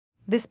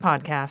This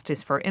podcast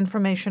is for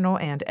informational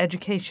and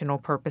educational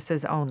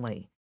purposes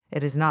only.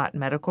 It is not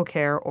medical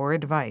care or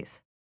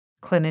advice.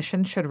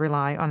 Clinicians should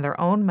rely on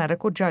their own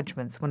medical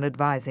judgments when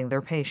advising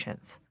their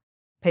patients.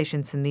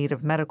 Patients in need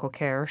of medical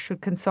care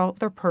should consult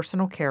their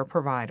personal care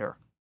provider.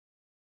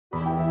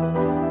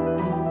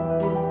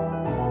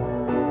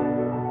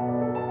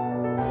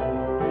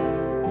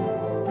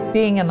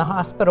 Being in the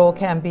hospital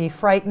can be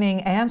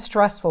frightening and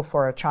stressful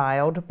for a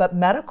child, but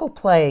medical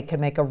play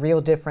can make a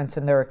real difference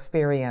in their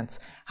experience.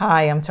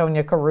 Hi, I'm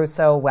Tonya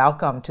Caruso.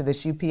 Welcome to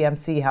this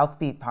UPMC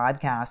HealthBeat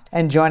podcast.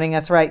 And joining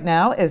us right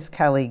now is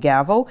Kelly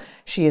Gavel.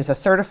 She is a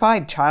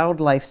certified child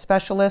life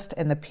specialist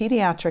in the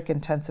Pediatric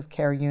Intensive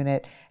Care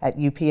Unit at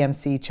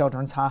UPMC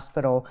Children's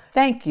Hospital.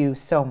 Thank you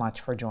so much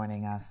for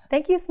joining us.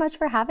 Thank you so much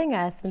for having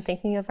us and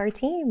thinking of our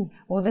team.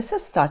 Well, this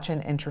is such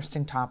an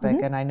interesting topic,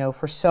 and I know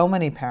for so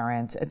many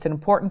parents, it's an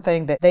important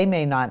thing that they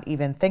may not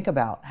even think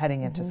about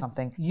heading into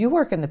something. You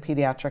work in the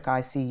pediatric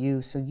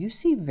ICU, so you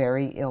see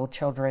very ill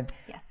children.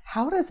 Yes.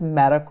 How does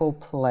medical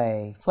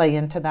play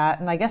into that?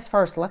 And I guess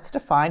first, let's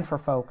define for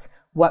folks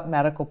what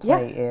medical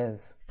play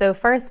is. So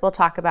first, we'll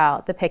talk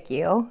about the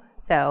PICU,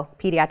 so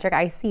pediatric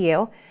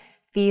ICU.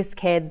 These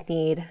kids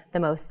need the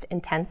most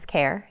intense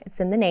care. It's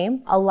in the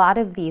name. A lot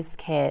of these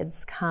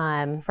kids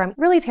come from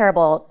really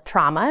terrible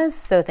traumas,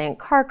 so think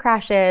car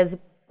crashes,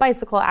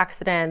 bicycle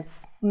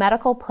accidents.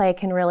 Medical play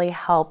can really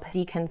help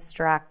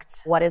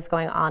deconstruct what is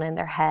going on in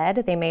their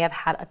head. They may have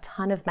had a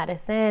ton of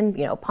medicine,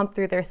 pumped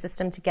through their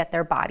system to get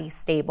their body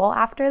stable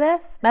after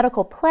this.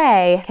 Medical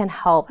play can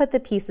help put the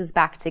pieces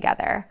back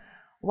together.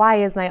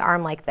 Why is my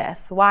arm like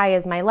this? Why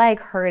is my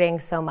leg hurting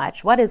so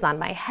much? What is on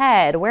my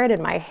head? Where did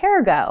my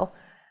hair go?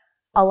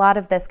 A lot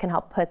of this can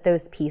help put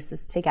those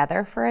pieces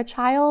together for a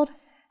child.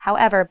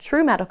 However,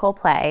 true medical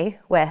play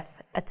with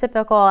a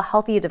typical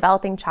healthy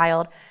developing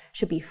child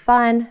should be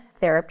fun,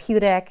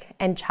 therapeutic,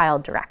 and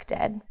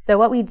child-directed. So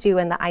what we do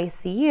in the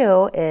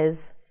ICU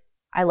is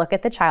I look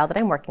at the child that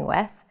I'm working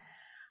with.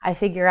 I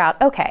figure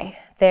out, okay,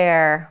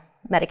 their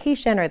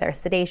medication or their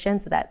sedation,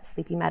 so that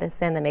sleepy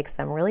medicine that makes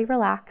them really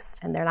relaxed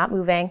and they're not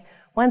moving.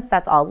 Once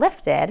that's all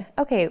lifted,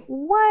 okay,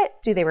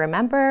 what do they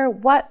remember?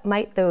 What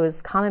might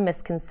those common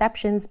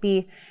misconceptions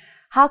be?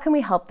 How can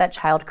we help that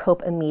child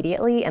cope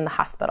immediately in the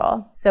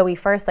hospital? So we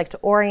first like to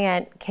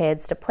orient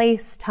kids to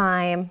place,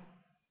 time,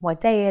 what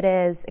day it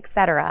is,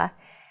 etc.,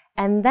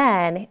 and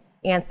then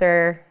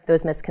answer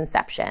those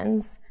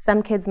misconceptions.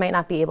 Some kids might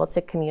not be able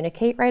to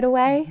communicate right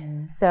away,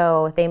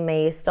 so they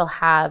may still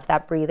have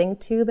that breathing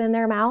tube in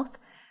their mouth.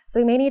 So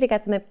we may need to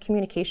get them a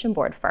communication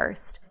board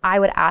first. I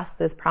would ask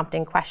those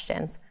prompting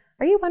questions.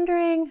 Are you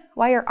wondering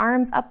why your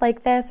arm's up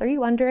like this? Are you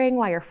wondering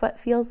why your foot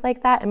feels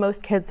like that? And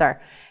most kids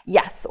are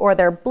yes, or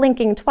they're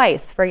blinking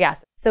twice for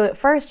yes. So at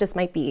first just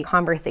might be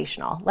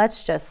conversational.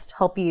 Let's just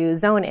help you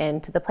zone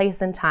into the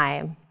place and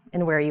time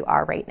and where you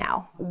are right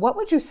now. What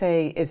would you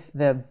say is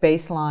the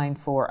baseline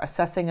for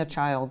assessing a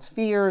child's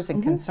fears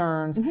and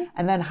concerns?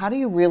 And then how do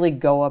you really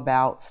go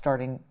about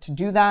starting to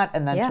do that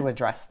and then to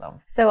address them?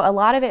 So a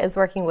lot of it is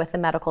working with the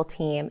medical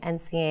team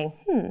and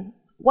seeing,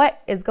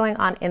 what is going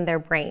on in their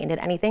brain? Did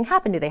anything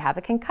happen? Do they have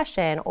a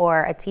concussion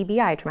or a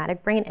TBI,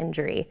 traumatic brain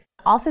injury?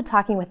 Also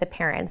talking with the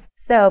parents.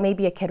 So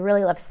maybe a kid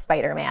really loves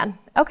Spider-Man.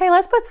 Okay,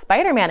 let's put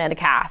Spider-Man in a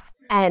cast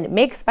and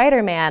make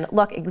Spider-Man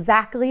look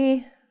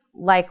exactly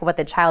like what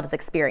the child is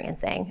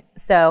experiencing.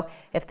 So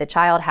if the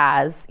child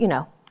has,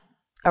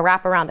 a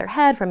wrap around their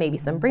head from maybe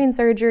some brain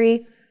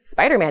surgery,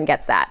 Spider-Man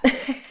gets that.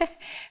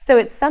 So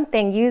it's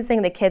something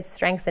using the kid's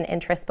strengths and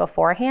interests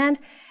beforehand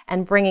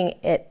and bringing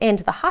it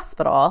into the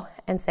hospital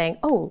and saying,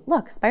 oh,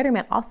 look,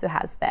 Spider-Man also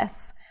has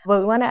this. But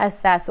we want to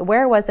assess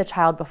where was the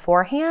child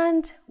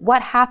beforehand,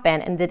 what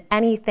happened, and did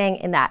anything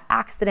in that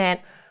accident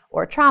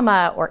or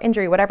trauma or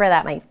injury, whatever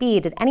that might be,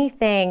 did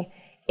anything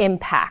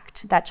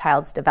impact that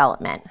child's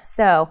development?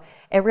 So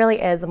it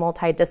really is a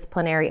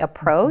multidisciplinary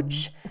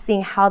approach,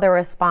 seeing how they're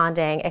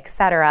responding,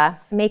 etc.,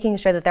 making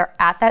sure that they're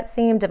at that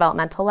same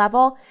developmental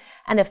level.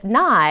 And if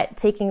not,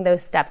 taking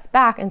those steps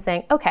back and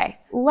saying, okay,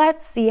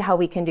 let's see how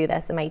we can do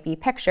this. It might be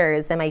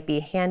pictures, it might be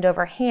hand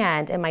over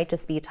hand, it might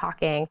just be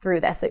talking through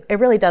this. It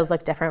really does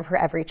look different for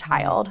every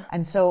child.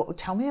 And so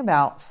tell me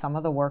about some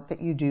of the work that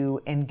you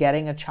do in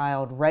getting a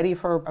child ready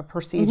for a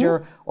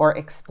procedure or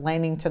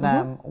explaining to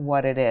them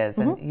what it is.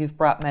 And you've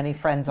brought many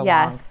friends along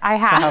Yes, I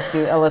have. to help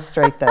you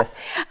illustrate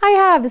this. I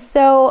have.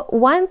 So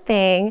one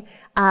thing,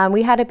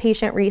 we had a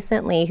patient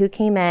recently who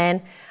came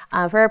in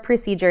for a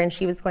procedure, and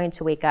she was going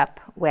to wake up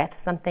with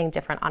something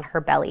different on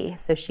her belly.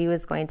 So she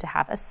was going to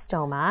have a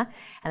stoma,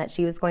 and that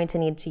she was going to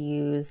need to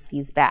use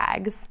these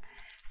bags.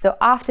 So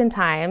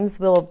oftentimes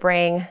we'll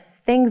bring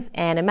things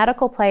in, and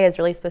medical play is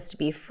really supposed to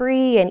be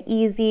free and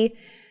easy,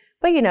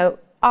 but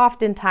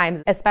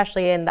oftentimes,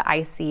 especially in the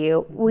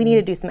ICU, we need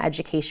to do some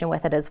education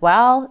with it as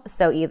well.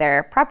 So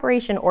either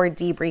preparation or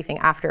debriefing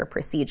after a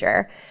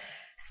procedure.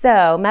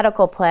 So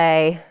medical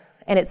play,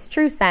 in its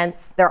true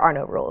sense, there are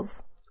no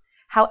rules.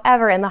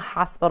 However, in the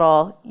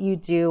hospital, you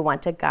do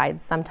want to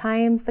guide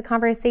sometimes the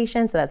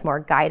conversation, so that's more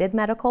guided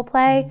medical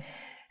play.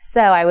 So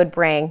I would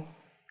bring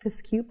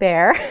this cute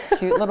bear.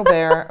 Cute little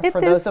bear.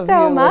 For those of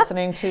you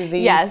listening to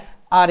the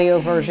audio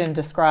version,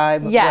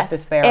 describe what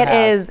this bear has.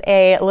 It is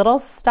a little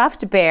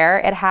stuffed bear.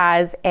 It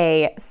has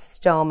a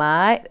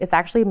stoma. It's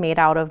actually made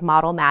out of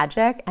model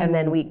magic, and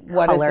then we colored it.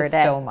 What is a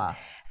stoma?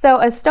 So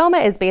a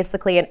stoma is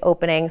basically an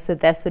opening. So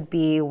this would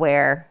be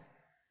where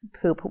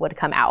poop would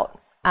come out.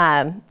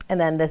 And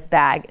then this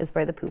bag is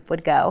where the poop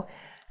would go.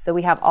 So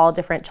we have all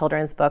different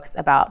children's books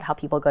about how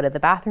people go to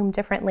the bathroom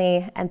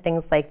differently and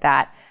things like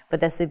that. But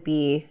this would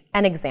be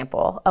an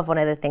example of one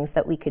of the things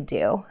that we could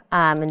do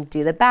and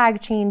do the bag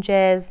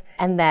changes.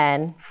 And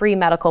then free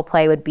medical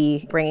play would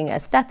be bringing a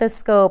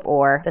stethoscope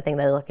or the thing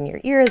that look in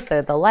your ears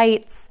or the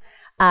lights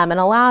and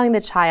allowing the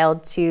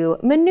child to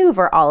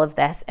maneuver all of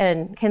this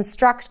and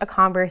construct a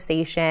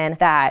conversation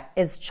that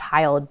is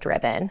child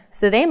driven.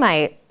 So they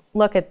might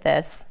look at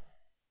this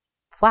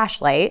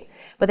flashlight,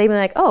 but they'd be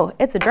like, oh,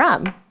 it's a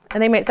drum.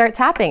 And they might start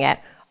tapping it.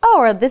 Oh,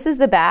 or this is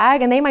the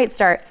bag. And they might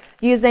start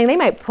they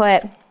might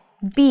put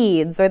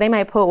beads or they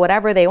might put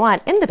whatever they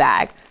want in the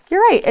bag. You're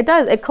right,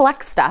 it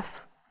collects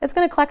stuff. It's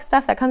gonna collect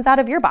stuff that comes out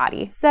of your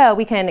body. So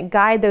we can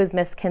guide those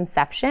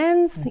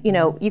misconceptions. You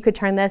know, you could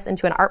turn this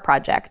into an art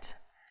project.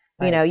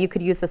 Right. You know, you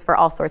could use this for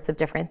all sorts of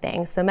different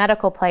things. So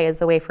medical play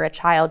is a way for a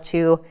child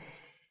to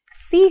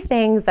see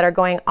things that are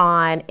going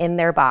on in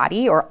their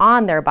body or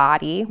on their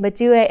body, but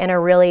do it in a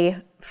really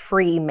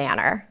free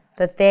manner,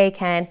 that they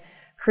can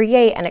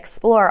create and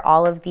explore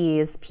all of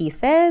these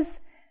pieces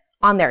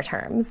on their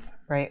terms.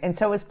 Right. And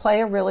so is play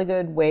a really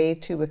good way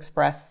to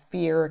express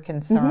fear,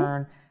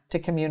 concern, to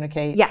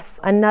communicate? Yes.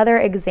 Another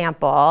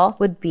example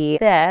would be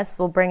this.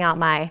 We'll bring out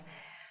my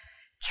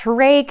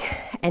trach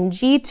and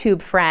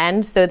G-tube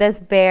friend. So this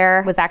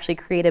bear was actually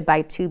created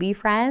by Tubi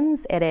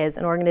Friends. It is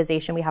an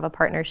organization we have a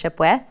partnership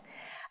with.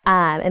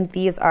 And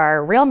these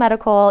are real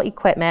medical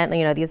equipment.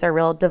 You know, these are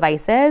real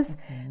devices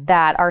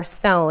that are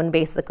sewn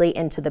basically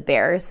into the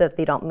bears so that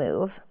they don't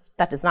move.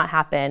 That does not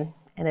happen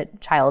in a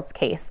child's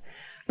case.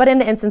 But in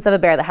the instance of a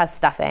bear that has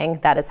stuffing,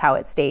 that is how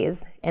it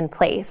stays in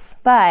place.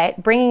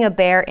 But bringing a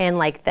bear in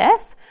like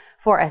this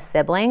for a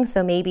sibling,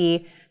 so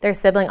maybe their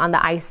sibling on the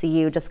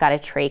ICU just got a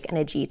trach and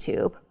a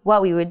G-tube.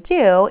 What we would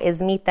do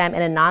is meet them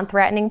in a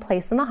non-threatening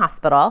place in the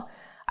hospital.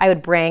 I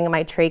would bring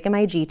my trach and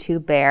my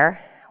G-tube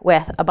bear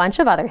with a bunch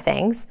of other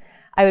things.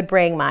 I would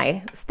bring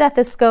my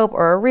stethoscope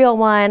or a real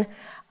one.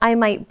 I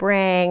might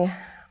bring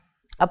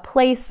a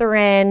play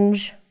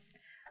syringe,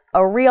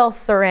 a real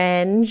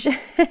syringe,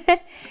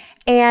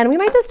 and we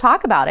might just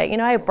talk about it. You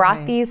know, I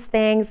brought these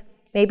things.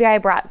 Maybe I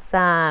brought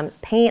some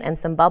paint and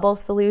some bubble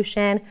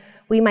solution.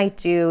 We might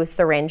do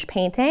syringe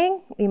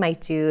painting. We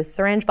might do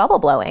syringe bubble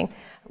blowing.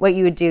 What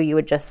you would do, you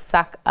would just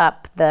suck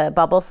up the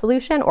bubble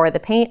solution or the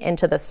paint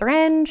into the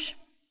syringe,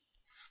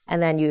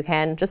 and then you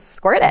can just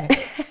squirt it.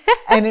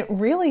 And it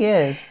really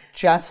is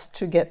just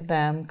to get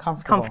them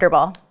comfortable.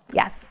 Comfortable,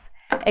 yes,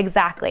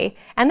 exactly.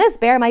 And this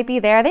bear might be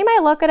there. They might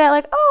look at it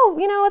like, oh,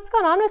 you know, what's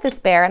going on with this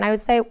bear? And I would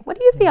say, what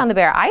do you see on the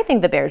bear? I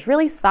think the bear is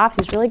really soft.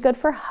 He's really good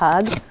for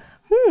hugs.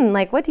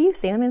 Like, what do you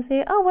see? And they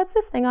say, oh, what's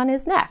this thing on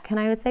his neck? And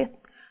I would say,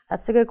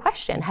 that's a good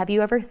question. Have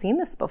you ever seen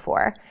this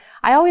before?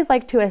 I always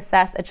like to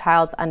assess a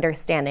child's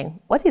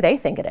understanding. What do they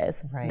think it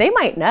is? Right. They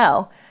might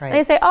know. Right. And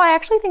they say, oh, I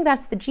actually think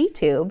that's the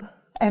G-tube.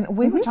 And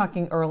we were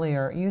talking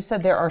earlier, you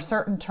said there are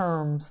certain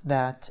terms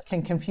that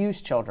can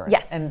confuse children.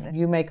 Yes. And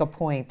you make a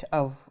point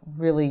of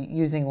really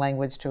using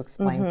language to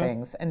explain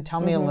things. And tell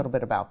me a little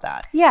bit about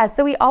that. Yeah,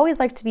 so we always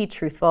like to be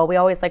truthful. We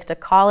always like to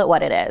call it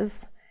what it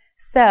is.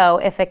 So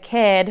if a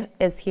kid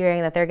is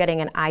hearing that they're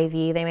getting an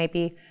IV, they might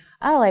be,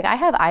 oh, like I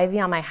have IV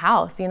on my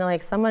house. You know,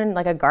 like someone,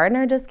 like a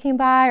gardener just came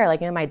by, or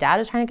like, you know, my dad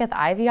is trying to get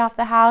the IV off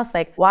the house.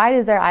 Like, why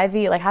does their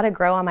IV, like how to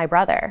grow on my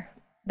brother?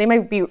 They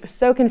might be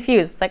so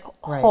confused. It's like,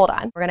 hold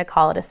on, we're gonna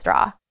call it a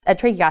straw. A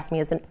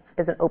tracheostomy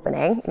is an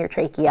opening in your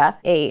trachea.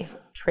 A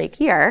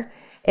trachea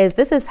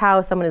this is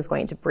how someone is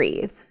going to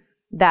breathe,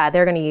 that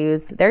they're gonna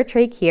use their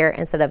trachea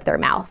instead of their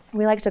mouth.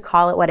 We like to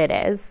call it what it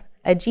is.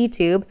 A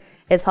G-tube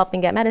is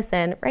helping get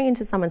medicine right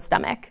into someone's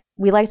stomach.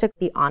 We like to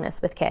be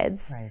honest with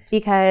kids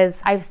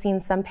because I've seen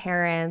some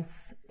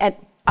parents, and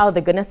out of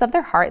the goodness of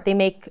their heart, they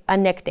make a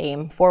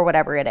nickname for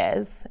whatever it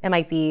is. It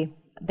might be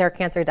their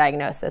cancer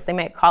diagnosis. They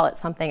might call it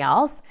something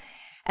else.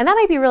 And that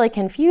might be really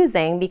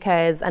confusing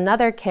because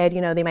another kid, you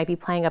know, they might be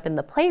playing up in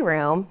the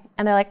playroom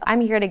and they're like,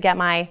 I'm here to get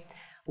my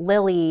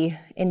Lily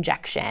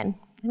injection.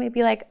 They might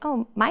be like,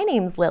 oh, my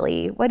name's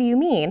Lily. What do you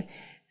mean?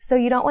 So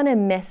you don't want to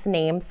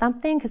misname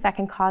something because that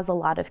can cause a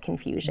lot of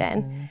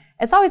confusion.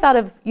 It's always out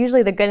of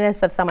usually the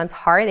goodness of someone's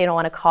heart. They don't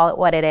want to call it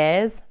what it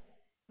is,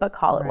 but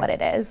call it what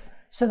it is.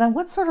 So then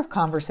what sort of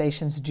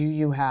conversations do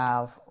you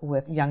have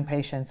with young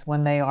patients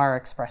when they are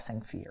expressing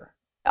fear?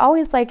 I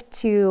always like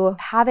to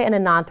have it in a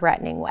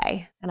non-threatening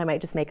way. And I might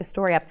just make a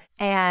story up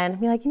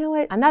and be like, you know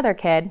what, another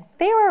kid,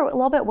 they were a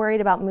little bit worried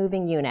about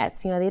moving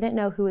units. You know, they didn't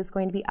know who was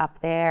going to be up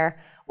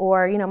there.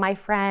 Or, you know, my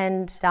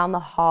friend down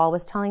the hall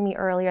was telling me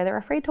earlier they're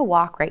afraid to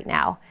walk right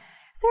now.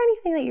 there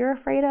anything that you're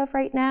afraid of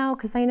right now?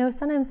 Because I know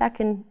sometimes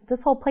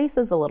this whole place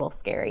is a little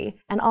scary.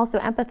 And also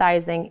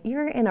empathizing,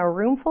 you're in a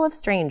room full of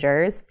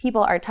strangers.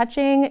 People are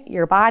touching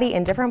your body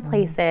in different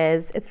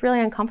places. It's really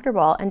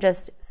uncomfortable. And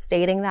just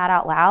stating that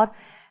out loud,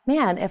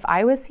 man, if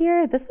I was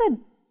here, this would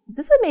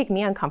make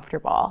me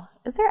uncomfortable.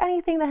 Is there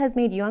anything that has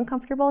made you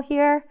uncomfortable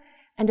here?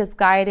 And just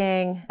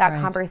guiding that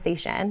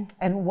conversation.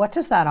 And what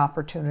does that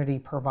opportunity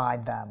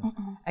provide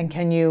them? And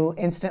can you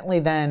instantly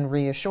then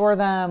reassure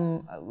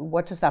them?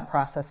 What does that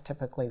process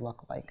typically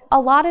look like? A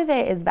lot of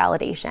it is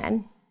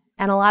validation,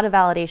 and a lot of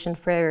validation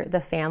for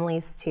the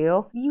families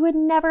too. You would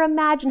never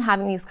imagine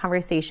having these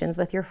conversations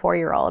with your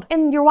 4-year-old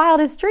in your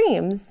wildest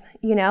dreams.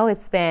 You know,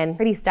 it's been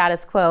pretty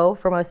status quo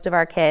for most of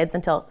our kids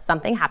until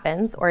something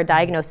happens, or a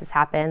diagnosis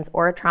happens,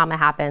 or a trauma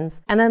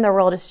happens, and then their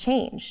world has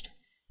changed.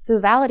 So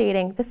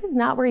validating, this is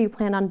not where you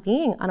plan on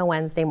being on a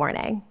Wednesday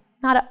morning.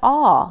 Not at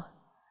all.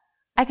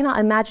 I cannot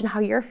imagine how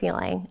you're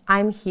feeling.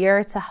 I'm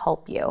here to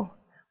help you.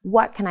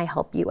 What can I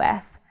help you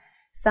with?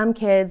 Some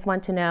kids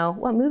want to know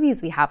what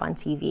movies we have on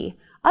TV.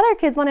 Other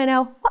kids want to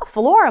know, what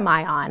floor am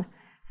I on?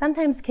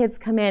 Sometimes kids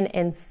come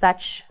in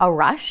such a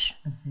rush,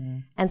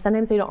 and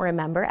sometimes they don't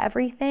remember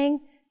everything.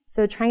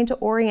 So trying to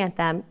orient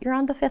them, you're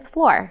on the 5th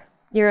floor.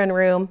 You're in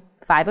room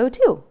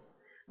 502.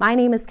 My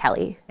name is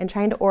Kelly, and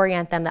trying to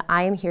orient them that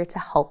I am here to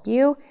help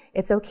you.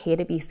 It's okay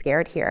to be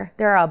scared here.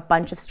 There are a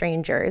bunch of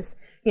strangers.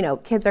 You know,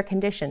 kids are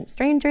conditioned,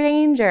 stranger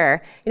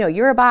danger. You know,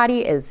 your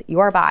body is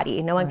your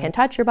body. No one can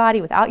touch your body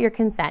without your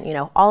consent, you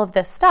know, all of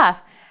this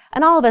stuff.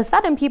 And all of a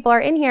sudden people are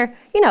in here,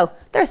 you know,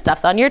 their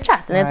stuff's on your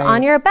chest and it's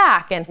on your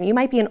back. And you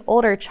might be an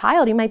older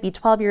child, you might be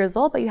 12 years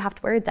old, but you have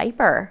to wear a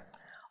diaper.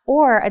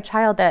 Or a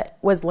child that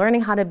was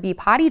learning how to be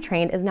potty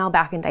trained is now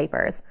back in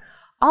diapers.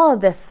 All of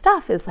this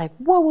stuff is like,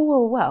 whoa, whoa,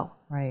 whoa, whoa.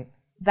 Right.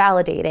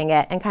 Validating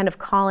it and kind of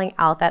calling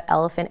out that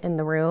elephant in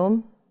the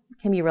room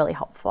can be really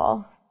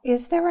helpful.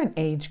 Is there an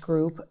age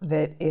group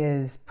that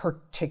is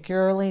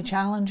particularly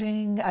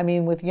challenging? I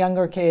mean, with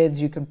younger kids,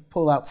 you can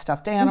pull out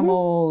stuffed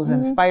animals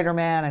and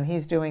Spider-Man, and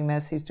he's doing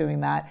this, he's doing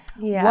that.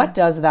 Yeah. What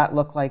does that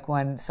look like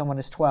when someone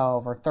is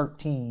 12 or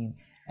 13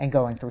 and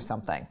going through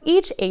something?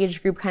 Each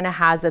age group kind of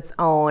has its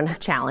own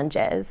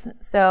challenges.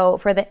 So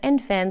for the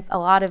infants, a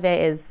lot of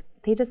it is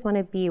they just want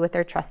to be with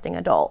their trusting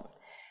adult.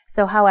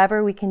 So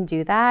however we can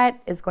do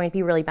that is going to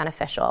be really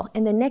beneficial.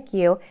 In the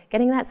NICU,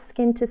 getting that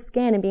skin to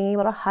skin and being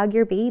able to hug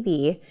your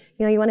baby,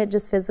 you know, you want to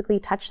just physically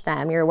touch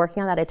them. You're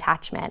working on that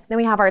attachment. Then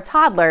we have our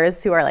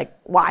toddlers who are like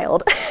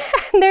wild.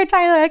 And they're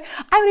trying to like,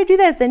 I want to do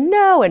this, and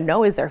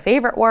no is their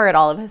favorite word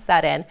all of a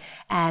sudden.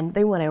 And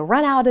they want to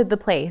run out of the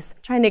place,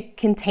 trying to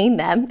contain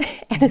them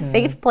in a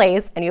safe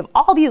place. And you have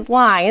all these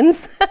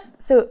lines.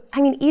 So,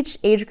 I mean, each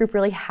age group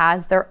really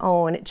has their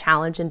own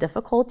challenge and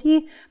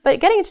difficulty, but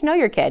getting to know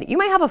your kid, you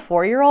might have a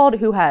 4-year-old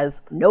who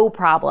has no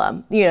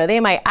problem. You know, they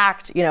might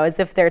act, you know, as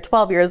if they're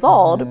 12 years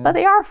old, but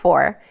they are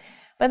 4.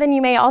 But then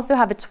you may also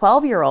have a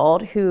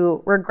 12-year-old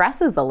who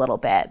regresses a little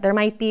bit. There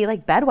might be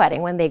like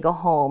bedwetting when they go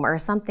home or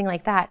something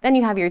like that. Then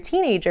you have your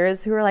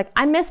teenagers who are like,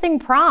 I'm missing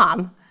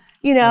prom.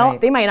 You know,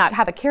 they might not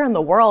have a care in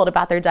the world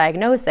about their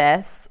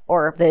diagnosis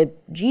or the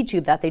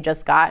G-tube that they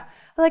just got.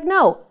 They're like,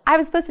 no, I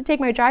was supposed to take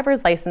my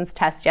driver's license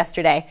test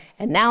yesterday,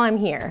 and now I'm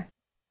here.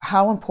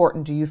 How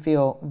important do you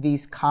feel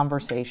these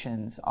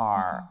conversations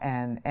are,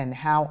 and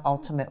how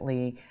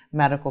ultimately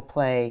medical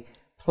play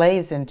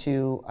plays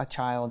into a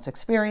child's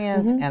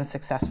experience and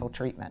successful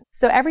treatment?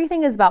 So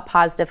everything is about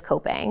positive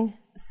coping.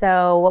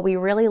 So what we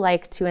really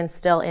like to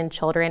instill in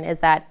children is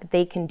that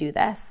they can do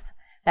this,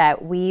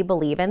 that we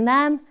believe in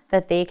them,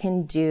 that they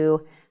can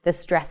do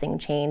this dressing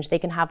change, they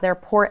can have their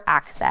port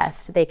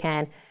accessed, they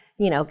can,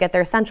 you know, get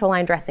their central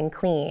line dressing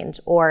cleaned,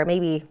 or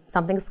maybe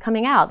something's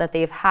coming out that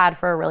they've had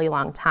for a really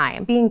long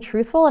time. Being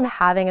truthful and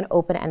having an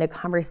open-ended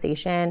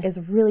conversation is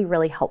really,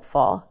 really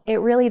helpful. It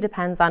really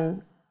depends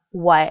on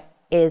what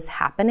is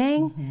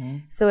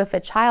happening. So if a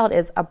child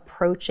is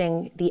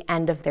approaching the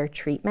end of their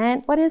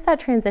treatment, what is that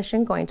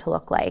transition going to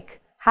look like?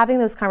 Having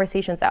those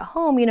conversations at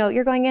home, you know,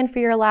 you're going in for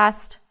your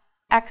last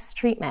X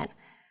treatment.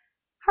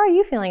 How are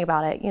you feeling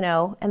about it? You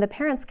know, and the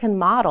parents can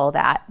model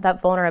that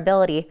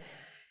vulnerability.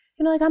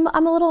 You know, like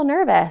I'm a little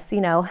nervous,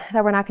 you know,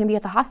 that we're not going to be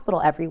at the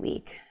hospital every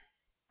week.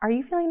 Are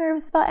you feeling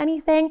nervous about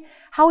anything?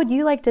 How would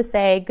you like to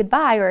say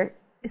goodbye or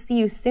see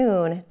you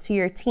soon to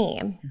your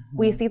team?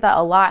 We see that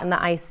a lot in the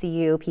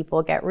ICU.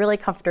 People get really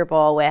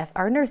comfortable with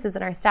our nurses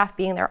and our staff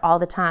being there all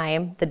the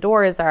time. The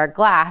doors are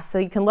glass, so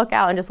you can look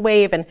out and just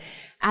wave and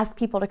ask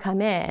people to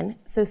come in.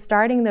 So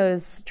starting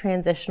those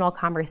transitional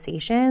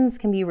conversations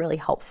can be really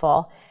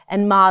helpful,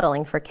 and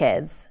modeling for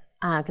kids,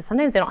 because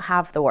sometimes they don't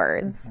have the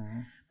words.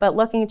 But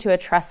looking to a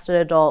trusted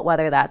adult,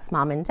 whether that's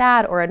mom and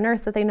dad or a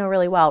nurse that they know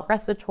really well,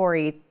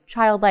 respiratory,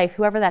 child life,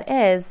 whoever that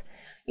is,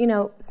 you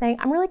know, saying,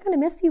 I'm really going to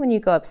miss you when you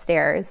go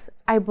upstairs.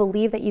 I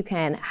believe that you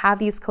can have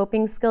these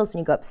coping skills when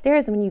you go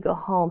upstairs, and when you go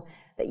home,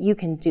 that you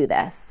can do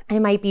this. I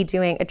might be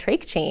doing a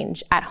trach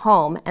change at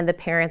home, and the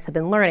parents have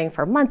been learning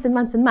for months and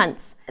months and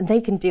months, and they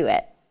can do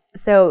it.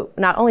 So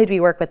not only do we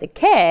work with the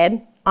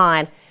kid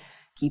on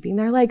keeping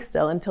their legs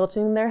still and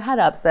tilting their head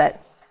up so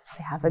that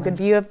they have a good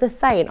view of the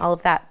site and all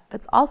of that. But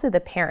it's also the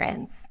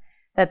parents,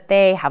 that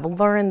they have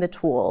learned the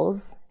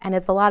tools, and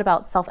it's a lot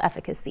about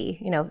self-efficacy.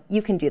 You know,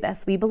 you can do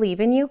this. We believe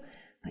in you,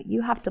 but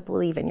you have to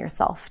believe in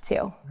yourself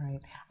too. Right.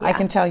 Yeah. I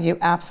can tell you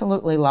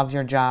absolutely love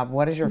your job.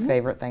 What is your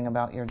favorite thing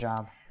about your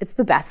job? It's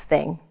the best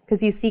thing,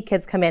 because you see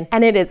kids come in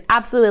and it is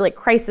absolutely like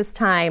crisis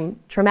time,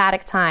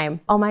 traumatic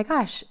time. Oh my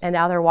gosh. And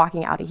now they're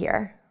walking out of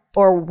here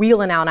or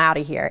wheeling out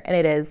of here. And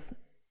it is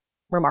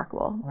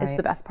remarkable. Right. It's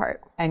the best part.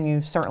 And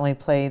you've certainly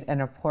played an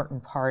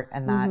important part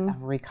in that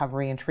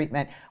recovery and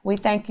treatment. We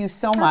thank you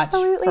so much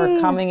for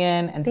coming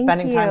in and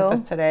spending time with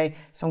us today.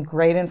 Some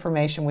great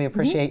information. We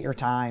appreciate your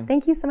time.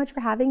 Thank you so much for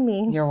having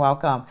me. You're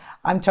welcome.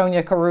 I'm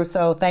Tonya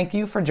Caruso. Thank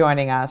you for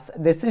joining us.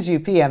 This is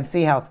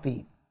UPMC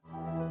HealthBeat.